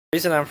The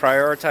reason I'm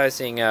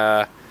prioritizing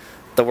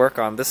the work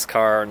on this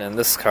car and then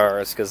this car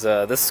is because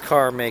this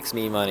car makes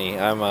me money.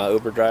 I'm an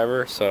Uber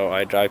driver, so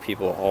I drive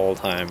people all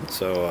the time.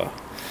 So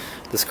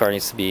this car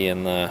needs to be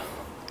in the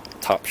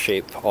top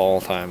shape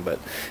all the time. But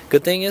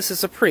good thing is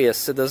it's a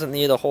Prius. It doesn't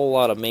need a whole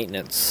lot of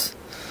maintenance,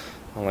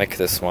 unlike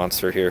this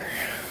monster here.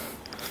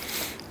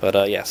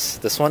 But yes,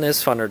 this one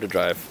is funner to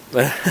drive.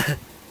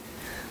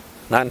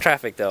 Not in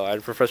traffic though.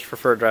 I'd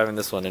prefer driving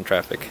this one in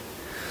traffic.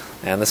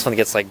 And this one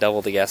gets like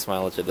double the gas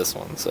mileage of this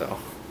one, so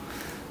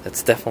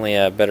it's definitely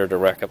better to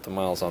rack up the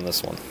miles on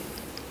this one.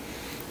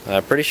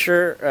 Pretty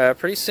soon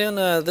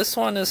this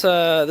one is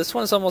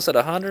almost at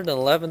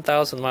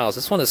 111,000 miles.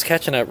 This one is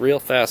catching up real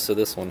fast to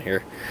this one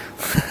here.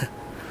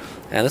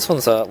 And this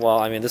one's well,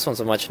 I mean, this one's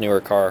a much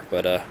newer car,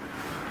 but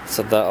it's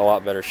a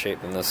lot better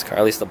shape than this car.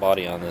 At least the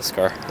body on this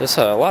car. There's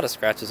a lot of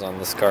scratches on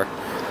this car.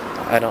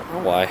 I don't know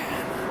why,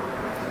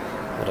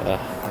 but I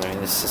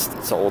mean,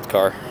 it's an old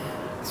car.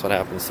 That's what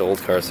happens to old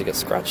cars, they get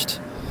scratched.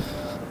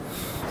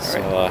 So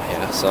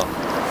yeah, so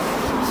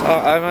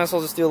I might as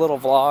well just do a little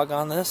vlog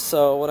on this.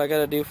 So what I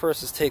gotta do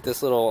first is take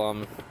this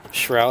little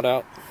shroud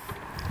out,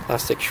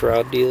 plastic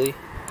shroud dealie.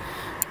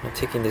 I'm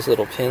taking these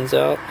little pins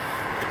out.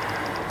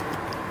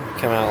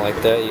 They come out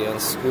like that. You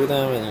unscrew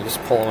them and you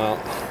just pull them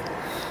out.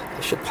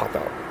 They should pop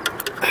out.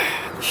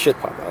 They should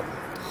pop out.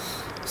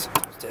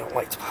 Sometimes they don't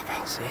like to pop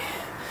out. See,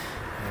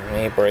 it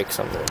may break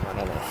some of them. I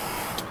don't know.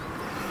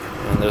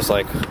 And there's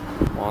like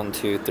 1,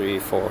 2, 3,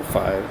 4,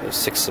 5, there's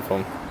 6 of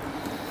them.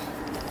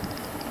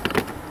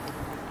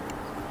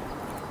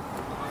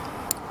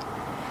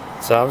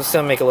 So I'm just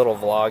gonna make a little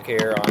vlog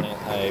here on it.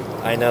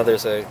 I know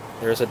there's a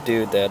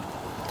dude that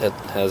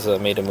has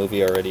made a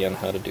movie already on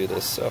how to do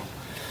this, so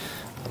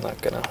I'm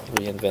not gonna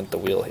reinvent the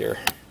wheel here.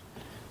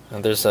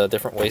 And there's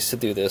different ways to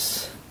do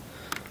this.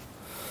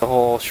 The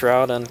whole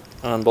shroud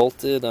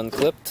unbolted,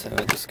 unclipped, and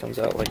it just comes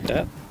out like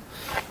that.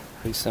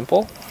 Pretty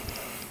simple.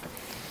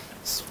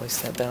 Just place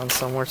that down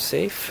somewhere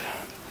safe,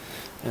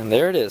 and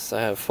there it is.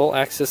 I have full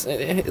access.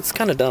 It's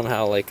kind of dumb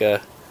how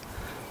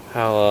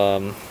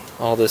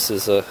all this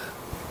is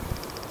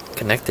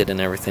connected and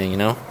everything, you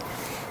know.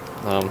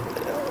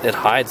 It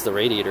hides the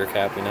radiator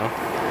cap, you know.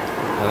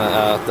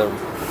 And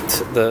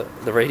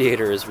the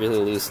radiator is really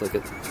loose. Look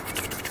at,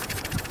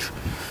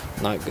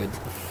 not good.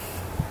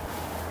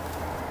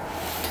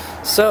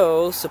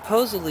 So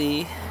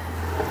supposedly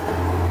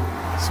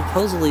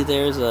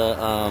there's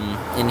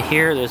a in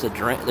here there's a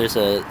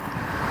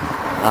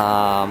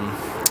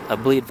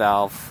bleed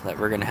valve that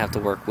we're gonna have to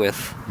work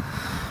with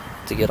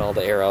to get all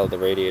the air out of the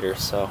radiator.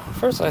 So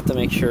first I have to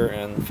make sure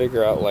and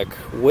figure out like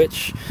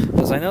which,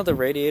 because I know the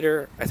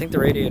radiator, I think the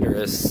radiator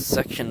is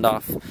sectioned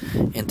off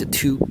into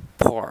 2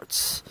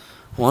 parts.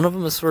 One of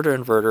them is for the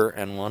inverter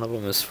and one of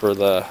them is for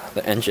the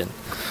engine.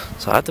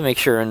 So I have to make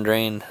sure and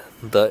drain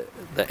the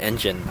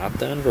engine, not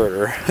the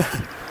inverter.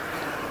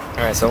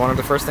 Alright, so one of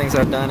the first things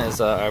I've done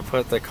is I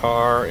put the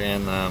car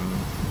in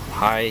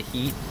high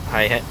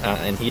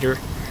heater,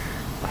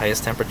 the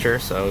highest temperature.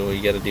 So what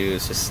you got to do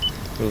is just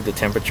move the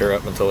temperature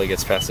up until it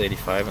gets past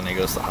 85 and it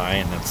goes to high,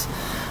 and that's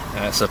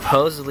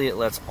supposedly it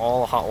lets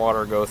all the hot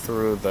water go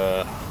through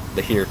the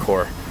heater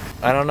core.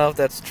 I don't know if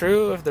that's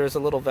true, if there's a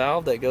little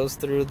valve that goes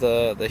through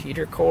the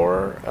heater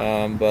core,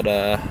 but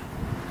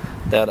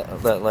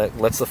that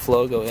lets the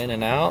flow go in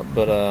and out,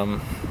 but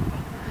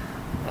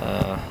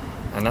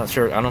I'm not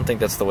sure. I don't think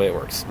that's the way it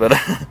works, but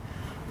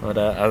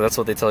that's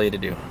what they tell you to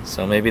do.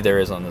 So maybe there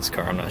is on this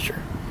car, I'm not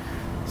sure.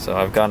 So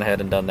I've gone ahead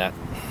and done that,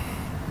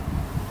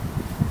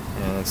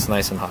 and it's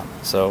nice and hot.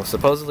 So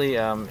supposedly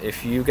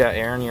if you got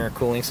air in your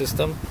cooling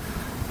system,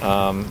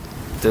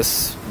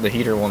 the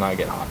heater will not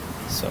get hot.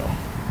 So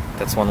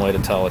that's one way to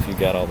tell if you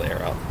got all the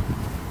air out.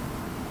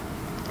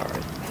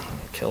 Alright,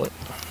 kill it.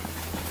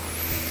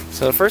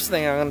 So the first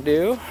thing I'm going to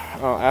do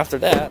after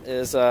that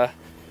is I'm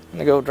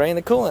going to go drain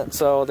the coolant.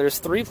 So there's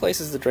 3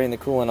 places to drain the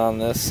coolant on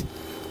this.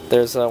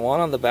 There's one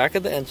on the back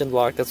of the engine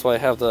block. That's why I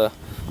have the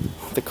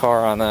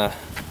car on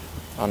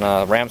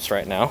ramps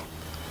right now.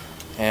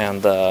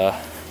 And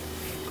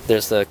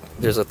there's a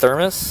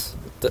thermos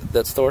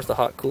that stores the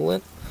hot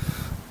coolant,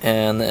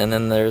 and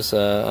then there's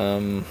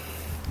the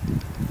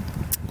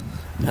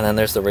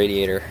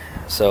radiator.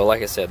 So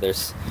like I said,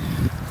 there's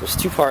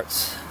 2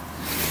 parts.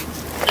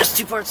 There's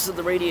 2 parts to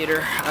the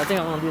radiator. I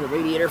think I want to do the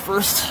radiator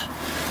first.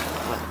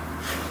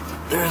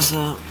 There's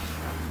an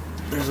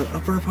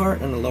upper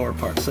part and a lower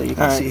part, so you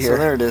can see here. So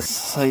there it is.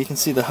 So you can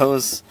see the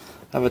hose.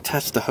 I've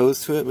attached the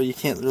hose to it, but you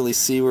can't really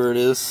see where it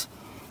is.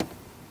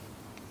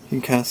 You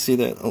can kind of see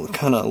that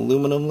kind of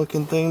aluminum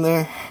looking thing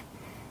there,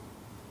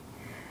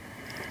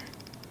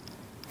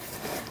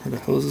 where the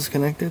hose is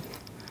connected.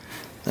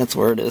 That's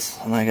where it is,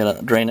 and I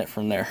gotta drain it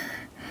from there.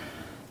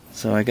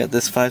 So I got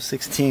this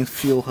 5/16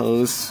 fuel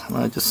hose, and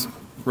I just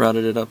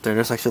routed it up there.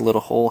 There's actually a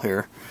little hole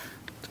here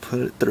to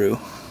put it through.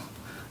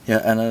 Yeah,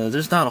 and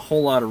there's not a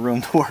whole lot of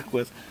room to work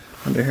with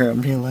under here.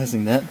 I'm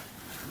realizing that.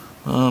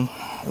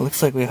 It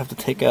looks like we have to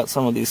take out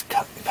some of these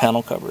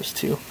panel covers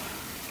too.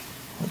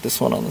 Like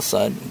this one on the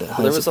side.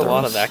 There was a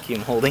lot of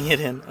vacuum holding it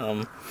in.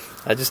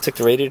 I just took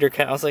the radiator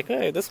cap. I was like,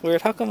 hey, that's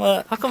weird. How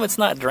come it's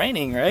not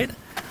draining, right?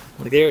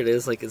 Like there it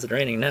is, like it's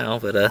draining now.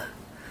 But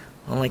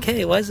I'm like,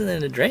 hey, why isn't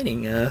it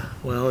draining?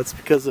 Well, it's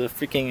because of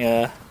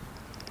freaking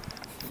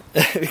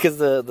because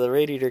the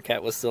radiator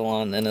cap was still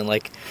on, and then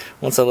like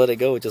once I let it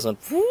go, it just went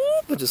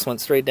whoop, it just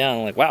went straight down.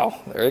 I'm like, wow,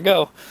 there you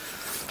go.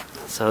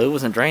 So it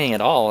wasn't draining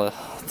at all.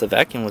 The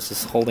vacuum was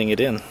just holding it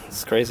in.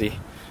 It's crazy.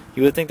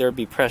 You would think there would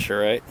be pressure,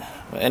 right?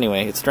 But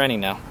anyway, it's draining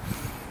now.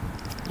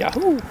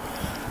 Yahoo!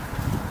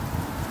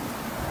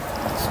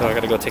 So I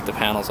gotta go take the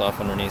panels off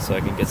underneath so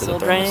I can get to the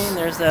thermos. Still draining.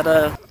 There's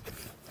that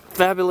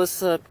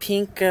fabulous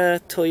pink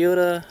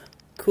Toyota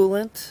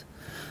Coolant.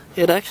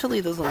 It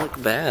actually doesn't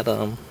look bad.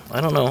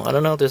 I don't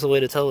know if there's a way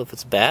to tell if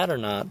it's bad or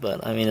not,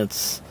 but I mean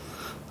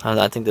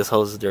I think this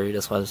hose is dirty,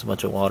 that's why there's a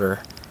bunch of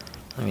water.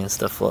 I mean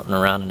stuff floating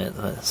around in it.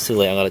 It's too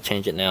late, I gotta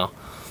change it now.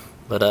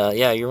 But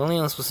yeah, you're only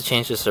supposed to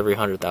change this every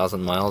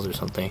 100,000 miles or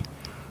something.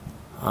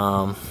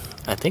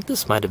 I think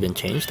this might have been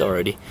changed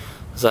already.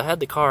 Because I had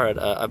the car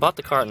at, I bought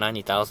the car at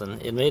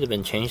 90,000. It may have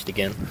been changed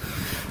again.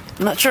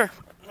 I'm not sure.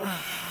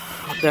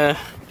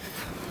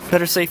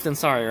 Better safe than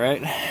sorry,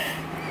 right?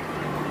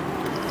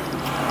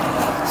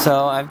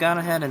 So I've gone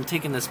ahead and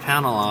taken this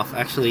panel off.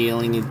 Actually, you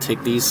only need to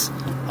take these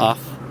off.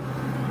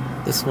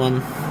 This one.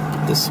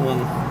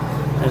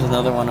 There's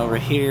another one over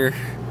here.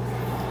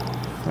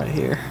 Right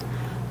here.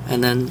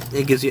 And then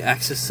it gives you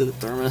access to the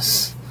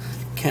thermos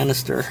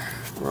canister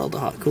where all the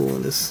hot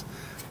coolant is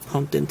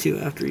pumped into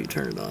after you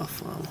turn it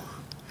off.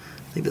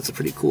 I think that's a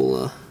pretty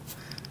cool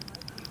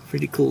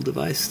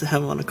device to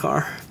have on a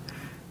car.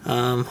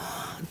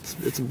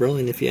 It's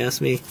brilliant if you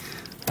ask me,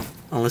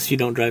 unless you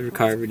don't drive your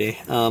car every day.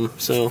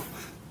 So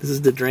this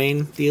is the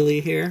drain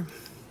dealie here,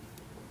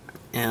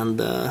 and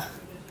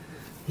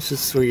this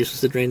is where you're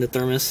supposed to drain the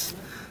thermos,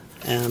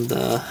 and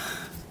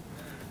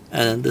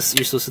this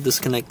you're supposed to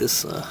disconnect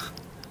this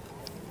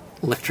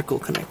electrical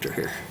connector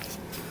here.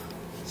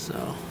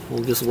 So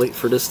we'll just wait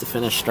for this to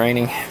finish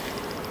draining,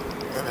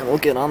 and then we'll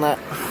get on that.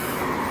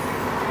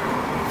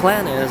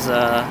 Plan is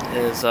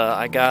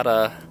I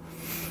got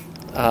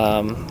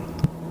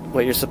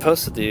what you're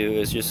supposed to do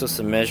is you're supposed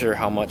to measure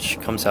how much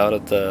comes out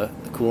of the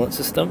coolant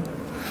system.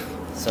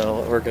 So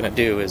what we're gonna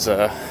do is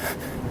I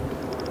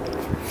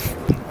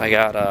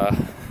got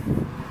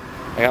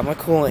my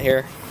coolant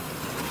here,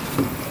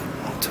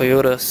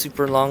 Toyota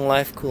super long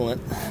life coolant.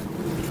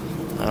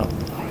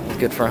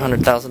 Good for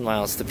 100,000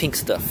 miles. The pink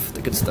stuff,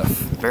 the good stuff.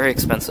 Very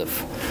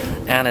expensive,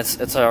 and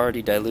it's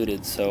already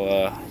diluted,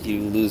 so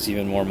you lose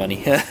even more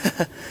money.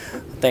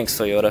 Thanks,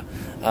 Toyota.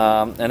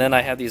 And then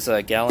I have these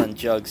gallon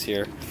jugs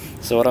here.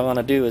 So what I'm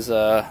gonna do is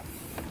I'm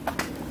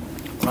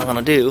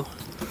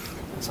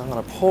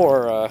gonna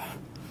pour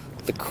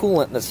the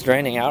coolant that's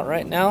draining out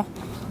right now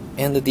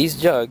into these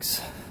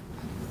jugs,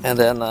 and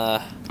then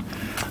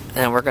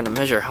we're gonna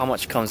measure how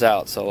much comes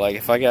out. So like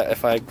if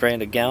I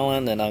drained a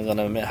gallon, then I'm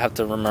gonna have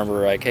to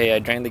remember, like, hey, I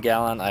drained the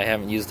gallon, I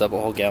haven't used up a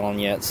whole gallon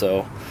yet,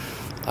 so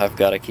I've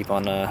got to keep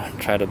on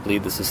try to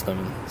bleed the system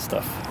and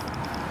stuff.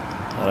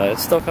 But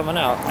it's still coming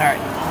out. All right,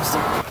 let's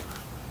start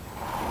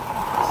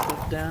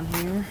stuff down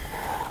here.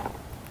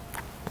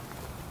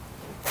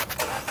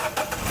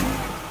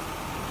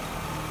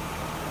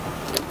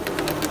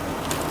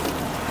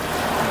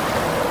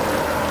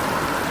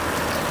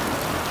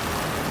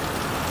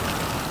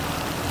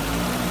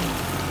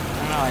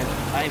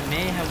 I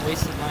may have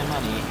wasted my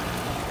money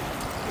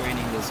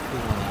draining this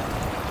coolant out.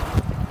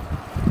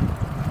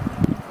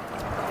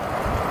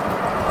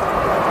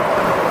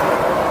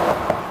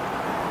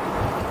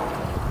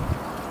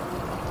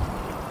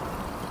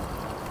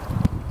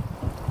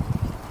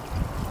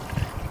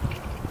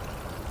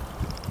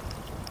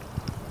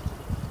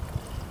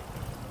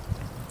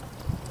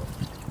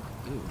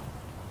 Ooh.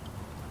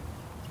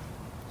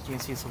 As you can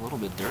see, it's a little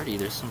bit dirty.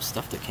 There's some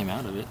stuff that came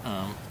out of it.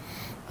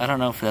 I don't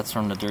know if that's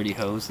from the dirty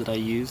hose that I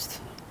used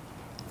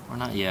or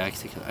not. Yeah,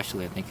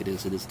 actually I think it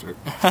is. It is dirt.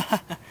 I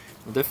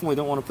definitely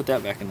don't want to put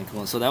that back in the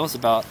coolant. So that was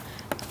about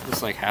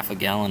just like half a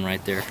gallon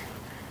right there.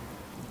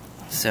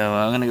 So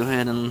I'm gonna go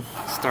ahead and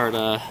start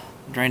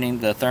draining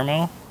the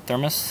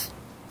thermos.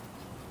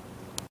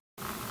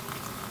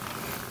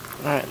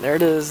 Alright, there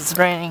it is. It's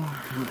draining.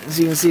 As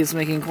you can see, it's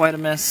making quite a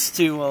mess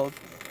too while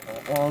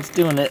it's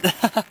doing it.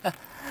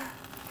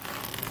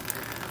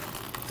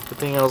 Good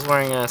thing I was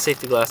wearing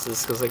safety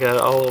glasses because I got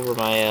it all over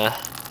my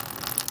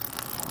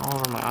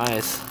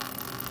eyes.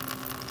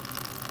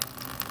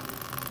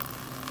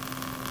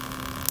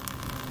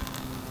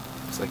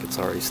 Looks like it's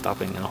already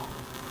stopping now.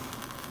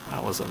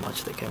 That wasn't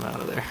much that came out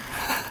of there.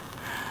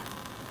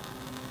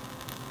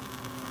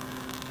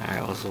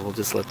 Alright, well, so we'll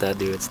just let that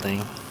do its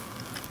thing.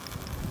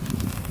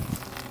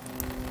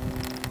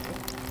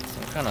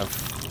 Some kind of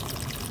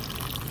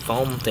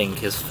foam thing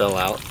just fell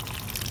out.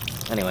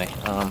 Anyway,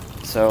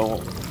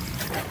 so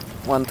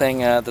one thing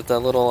that the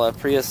little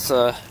Prius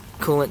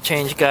coolant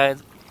change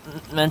guide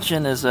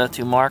mentioned is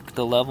to mark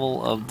the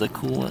level of the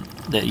coolant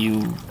that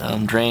you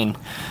drain.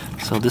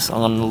 So this, I'm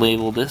going to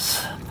label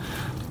this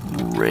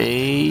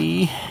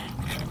Ray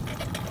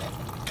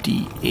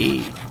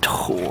radiator.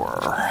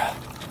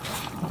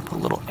 I'll put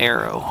a little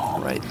arrow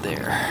right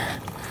there.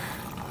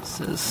 This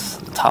is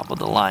the top of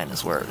the line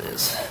is where it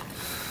is.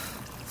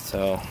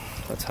 So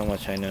that's how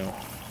much I know.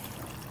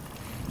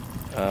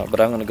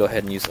 But I'm gonna go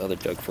ahead and use the other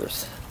jug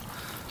first.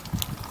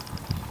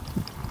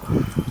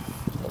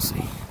 We'll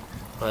see.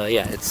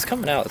 Yeah, it's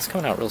coming out. It's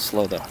coming out real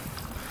slow though.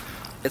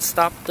 It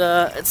stopped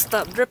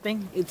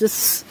dripping. It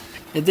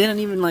didn't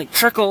even like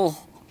trickle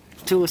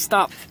to a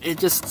stop. It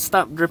just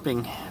stopped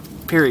dripping.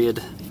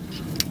 Period.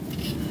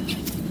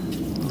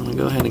 I'm gonna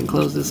go ahead and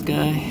close this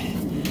guy.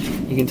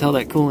 You can tell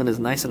that coolant is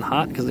nice and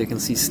hot because I can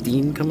see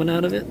steam coming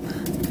out of it.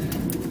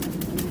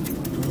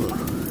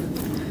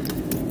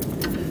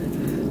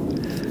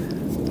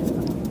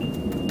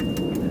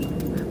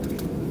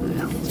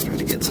 Yeah, let's try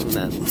to get some of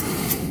that.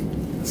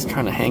 It's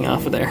trying to hang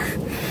off of there.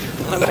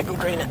 I'm gonna go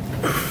drain it.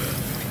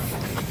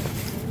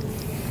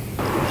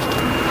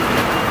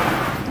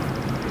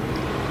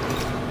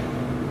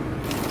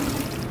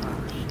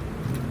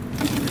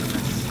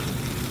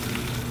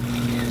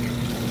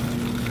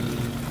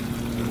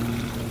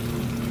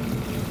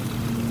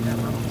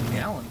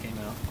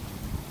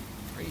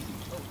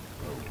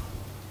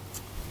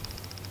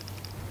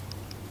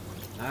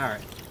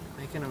 Alright,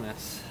 making a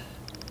mess.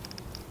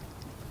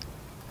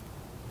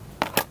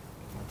 My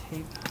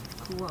tape,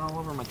 coolant all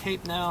over my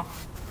tape now.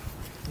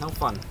 No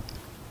fun.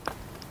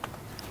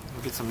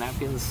 We'll get some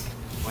napkins,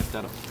 wipe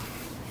that up.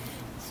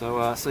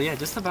 So yeah,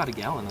 just about a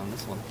gallon on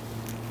this one.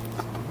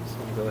 So I'm just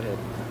gonna go ahead.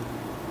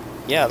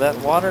 Yeah, that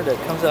water that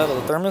comes out of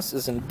the thermos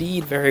is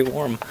indeed very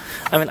warm.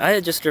 I mean, I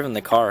had just driven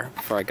the car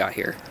before I got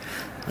here.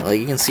 Like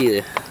you can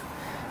see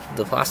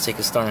the plastic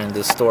is starting to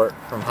distort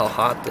from how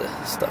hot the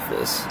stuff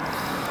is.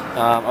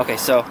 Okay,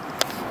 so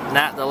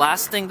now the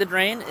last thing to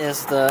drain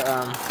is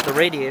the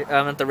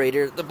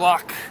radiator, the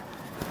block.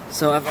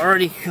 So I've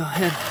already go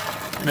ahead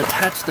and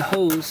attached the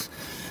hose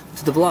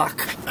to the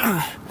block.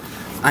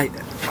 I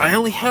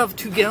only have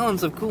 2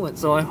 gallons of coolant,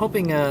 so I'm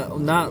hoping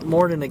not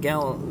more than a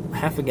gallon,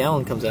 half a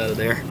gallon comes out of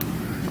there.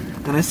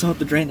 And I still have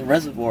to drain the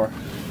reservoir.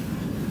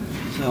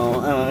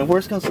 So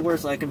worst comes to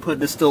worst, I can put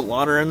distilled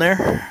water in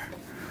there.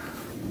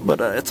 But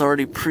it's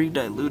already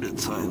pre-diluted,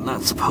 so I'm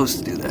not supposed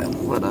to do that.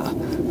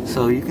 But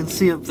so you can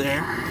see up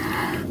there.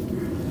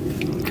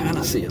 You can kind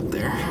of see up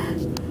there.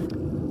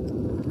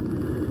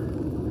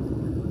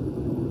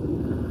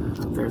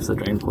 There's the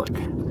drain plug.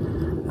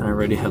 And I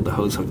already have the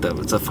hose hooked up.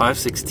 It's a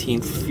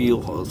 5/16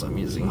 fuel hose I'm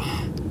using.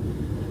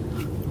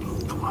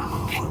 Come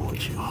on, why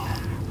would you?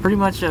 Pretty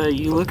much,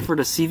 you look for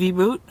the CV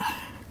boot.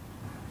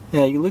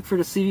 Yeah, you look for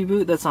the CV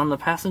boot that's on the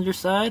passenger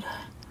side.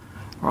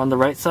 Or on the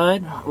right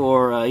side,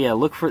 or yeah,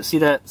 look for see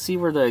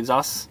where the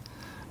exhaust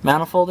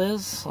manifold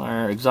is,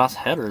 or exhaust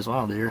headers.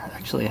 Wow, they're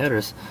actually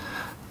headers,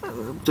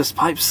 just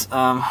pipes.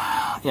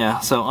 Yeah,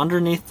 so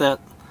underneath that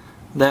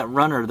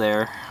runner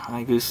there,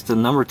 I use the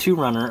number 2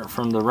 runner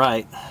from the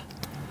right,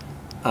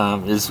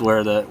 is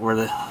where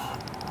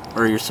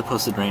you're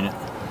supposed to drain it.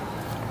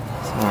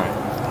 All right.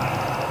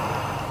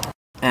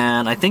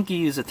 And I think you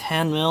use a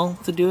 10 mil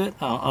to do it.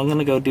 I'm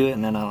gonna go do it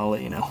and then I'll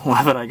let you know.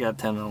 But I got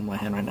 10 mil in my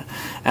hand right now.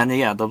 And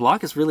yeah, the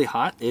block is really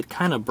hot. It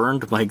kind of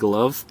burned my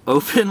gloves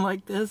open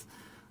like this.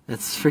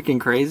 It's freaking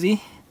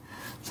crazy.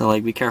 So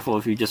like, be careful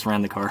if you just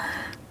ran the car.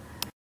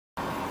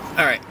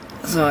 Alright,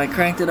 so I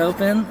cranked it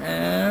open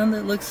and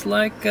it looks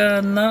like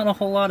not a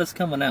whole lot is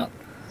coming out.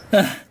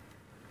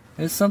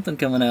 There's something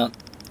coming out,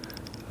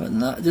 but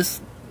not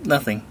just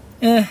nothing.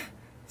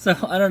 So,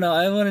 I don't know,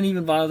 I wouldn't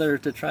even bother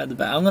to try the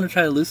back. I'm going to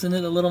try to loosen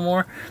it a little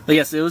more. But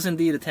yes, it was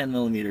indeed a 10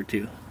 millimeter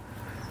too.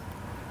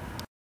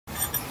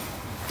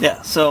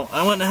 Yeah, so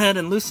I went ahead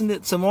and loosened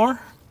it some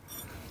more.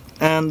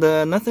 And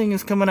nothing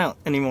is coming out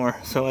anymore.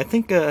 So I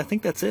think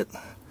that's it.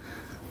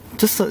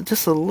 Just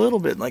a little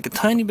bit, like a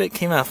tiny bit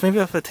came out. Maybe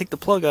if I take the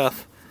plug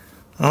off,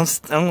 I'm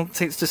going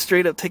to just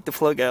straight up take the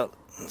plug out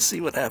and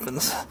see what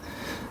happens.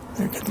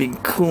 There could be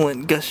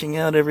coolant gushing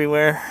out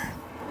everywhere.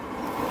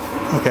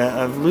 Okay,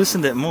 I've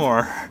loosened it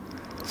more.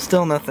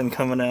 Still nothing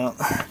coming out.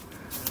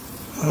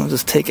 I'll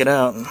just take it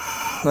out and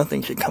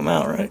nothing should come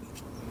out, right?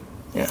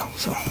 Yeah,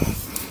 so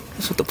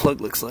that's what the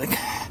plug looks like.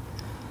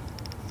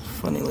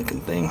 Funny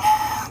looking thing.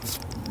 It's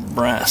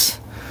brass.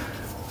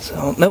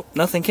 So, nope,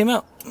 nothing came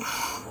out.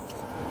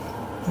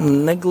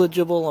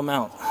 Negligible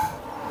amount.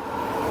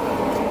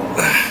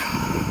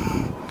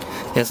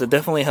 Yes, it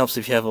definitely helps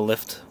if you have a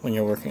lift when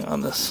you're working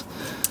on this.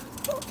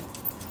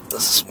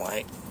 This is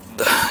why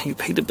you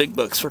pay the big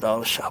bucks for the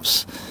auto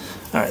shops.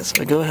 Alright,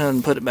 so I go ahead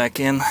and put it back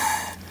in.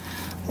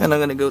 And I'm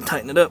going to go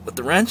tighten it up with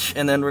the wrench.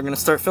 And then we're going to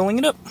start filling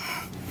it up.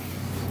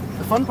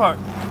 The fun part,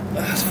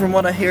 from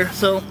what I hear.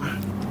 So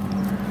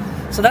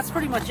that's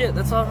pretty much it.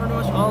 That's pretty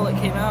much all that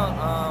came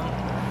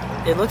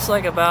out. It looks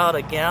like about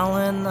a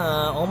gallon,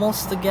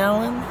 almost a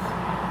gallon.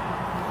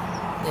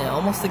 Yeah,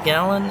 almost a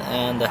gallon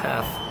and a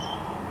half.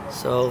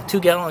 So 2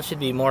 gallons should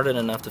be more than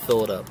enough to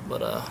fill it up.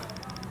 But I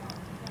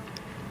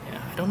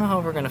don't know how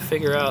we're going to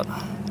figure out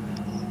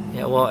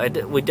Yeah, well,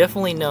 we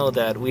definitely know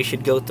that we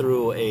should go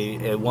through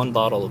a 1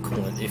 bottle of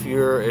coolant.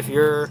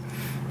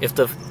 If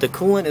the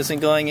coolant isn't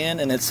going in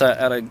and it's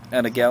at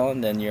a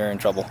gallon, then you're in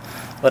trouble.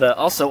 But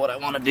also, what I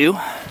want to do,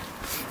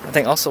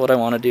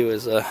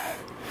 is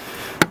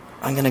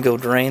I'm gonna go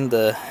drain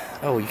the.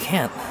 Oh, you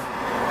can't.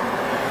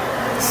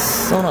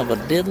 Son of a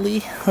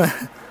diddly.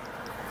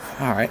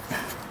 All right.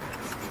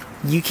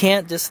 You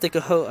can't just stick a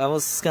hose. I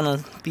was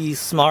gonna be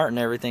smart and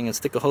everything and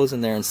stick a hose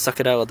in there and suck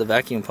it out with the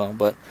vacuum pump,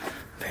 but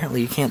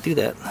apparently you can't do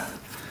that.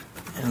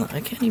 And I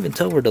can't even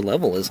tell where the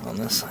level is on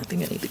this. I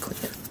think I need to clean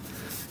it.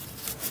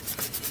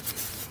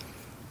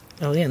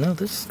 Oh yeah, no,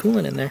 there's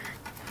coolant in there.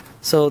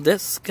 So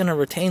that's gonna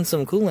retain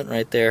some coolant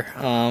right there.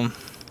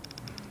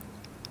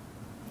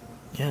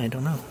 Yeah, I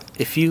don't know.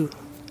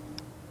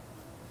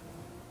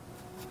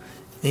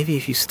 Maybe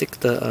if you stick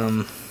the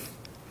I'm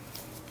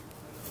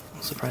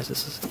surprised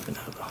this doesn't even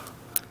have a.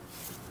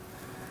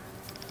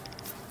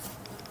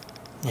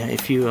 Yeah,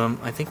 if you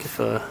I think if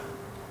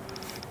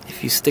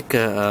you stick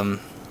a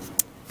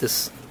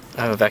this,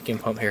 I have a vacuum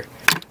pump here.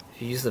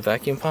 If you use the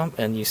vacuum pump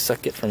and you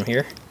suck it from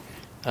here,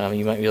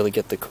 you might be able to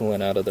get the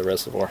coolant out of the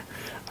reservoir.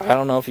 I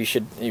don't know if you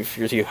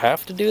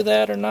have to do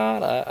that or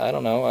not. I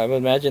don't know. I would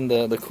imagine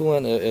the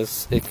coolant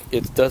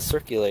it does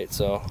circulate,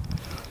 so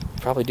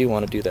you probably do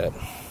want to do that.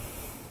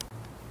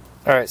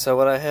 Alright, so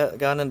what I have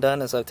gone and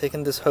done is I've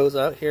taken this hose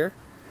out here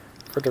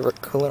for the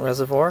coolant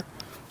reservoir,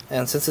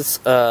 and since it's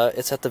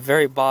at the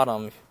very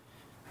bottom,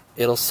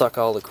 it'll suck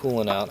all the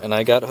coolant out. And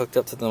I got hooked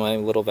up to my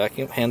little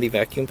handy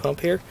vacuum pump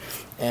here,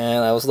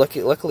 and I was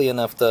luckily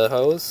enough, the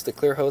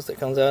clear hose that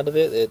comes out of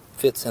it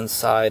fits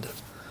inside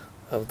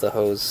of the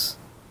hose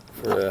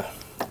for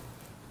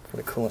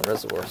the coolant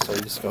reservoir. So you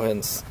just go ahead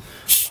and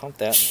pump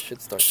that, and it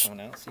should start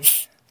coming out. See,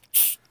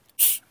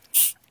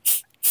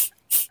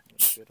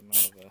 a good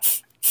amount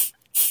of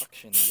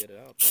suction to get it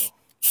out though.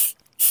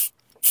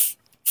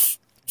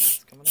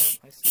 It's coming out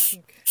nice and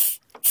pink.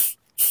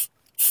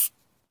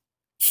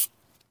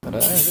 But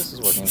this is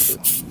working too.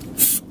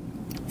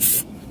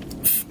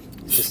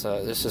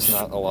 It's just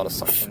not a lot of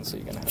suction, so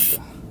you're gonna have to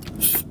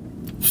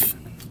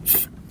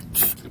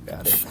keep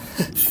at it.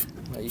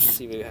 You can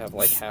see we have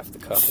like half the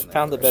cup in there.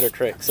 Found the better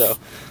trick. So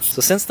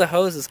since the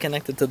hose is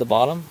connected to the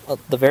bottom,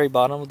 the very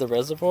bottom of the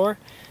reservoir,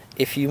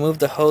 if you move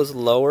the hose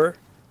lower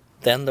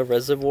than the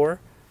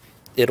reservoir,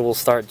 it will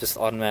start just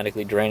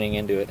automatically draining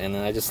into it. And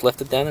then I just left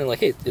it down and like,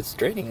 hey, it's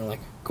draining. And I'm like,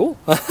 cool.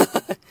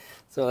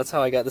 So that's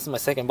how I got this. Is my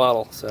second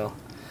bottle. So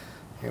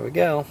here we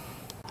go.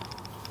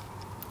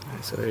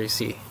 Alright, so there you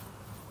see.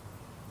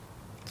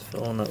 It's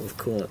filling up with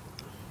coolant.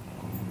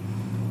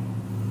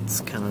 It's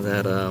kind of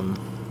that,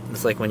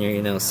 it's like when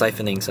you're,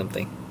 siphoning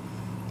something.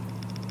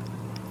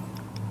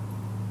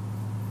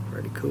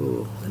 Pretty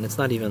cool. And it's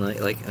not even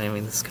like I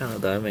mean, it's kind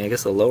of I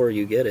guess the lower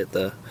you get it,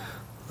 the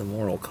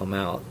more it'll come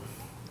out.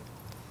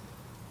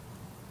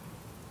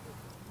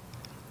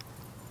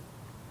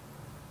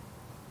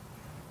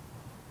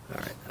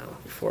 Alright, now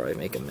before I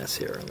make a mess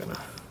here, I'm gonna.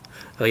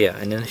 Oh yeah,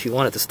 and then if you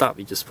want it to stop,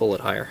 you just pull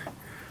it higher.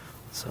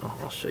 So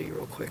I'll show you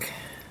real quick.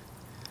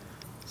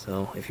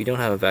 So if you don't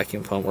have a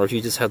vacuum pump, or if you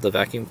just have the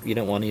vacuum, you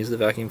don't want to use the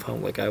vacuum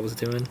pump like I was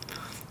doing,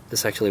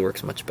 this actually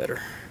works much better.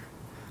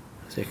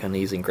 So you're kind of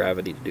using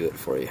gravity to do it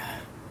for you.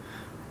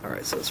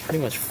 Alright, so it's pretty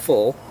much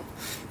full.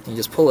 You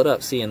just pull it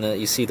up, see, and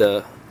you see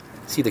the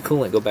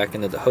coolant go back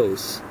into the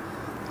hose.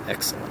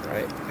 Excellent,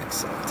 right?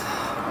 Excellent.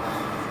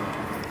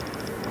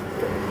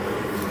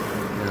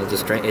 And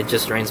it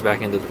just drains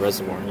back into the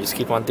reservoir. And you just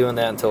keep on doing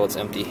that until it's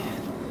empty.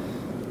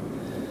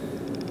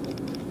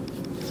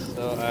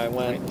 So I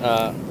went,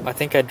 I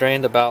think I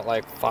drained about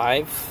like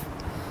five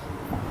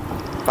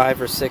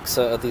or six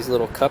of these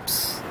little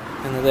cups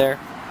into there.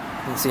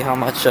 You can see how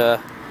much, oh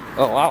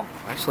wow,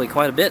 actually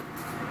quite a bit.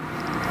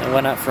 It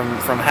went up from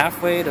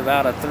halfway to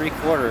about a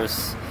 3/4.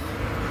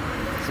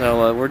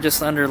 So we're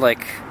just under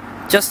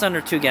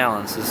 2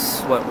 gallons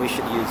is what we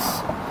should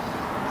use.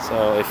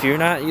 So if you're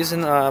not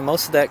using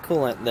most of that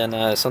coolant,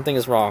 then something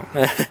is wrong.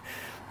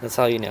 That's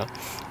how you know.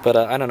 But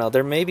I don't know.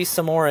 There may be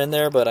some more in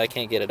there, but I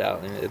can't get it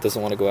out. It doesn't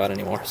want to go out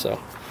anymore. So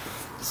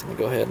I'm just going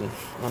to go ahead and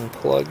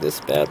unplug this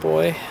bad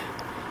boy.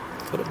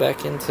 Put it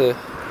back into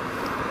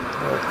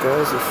where it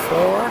goes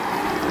before.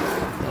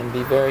 And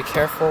be very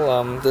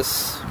careful.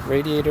 This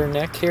radiator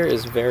neck here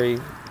is very,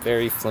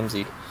 very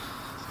flimsy.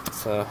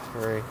 It's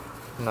very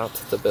not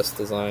the best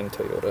design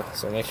Toyota.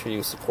 So make sure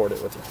you support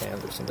it with your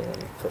hand or something when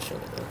you're pushing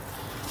it in.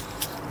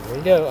 There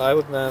you go. I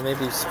would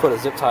maybe just put a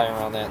zip tie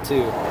around that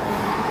too,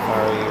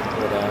 or you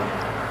would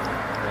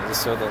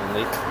just so it doesn't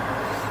leak.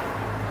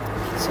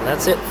 So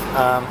that's it.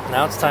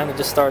 Now it's time to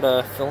just start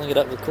filling it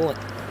up with coolant.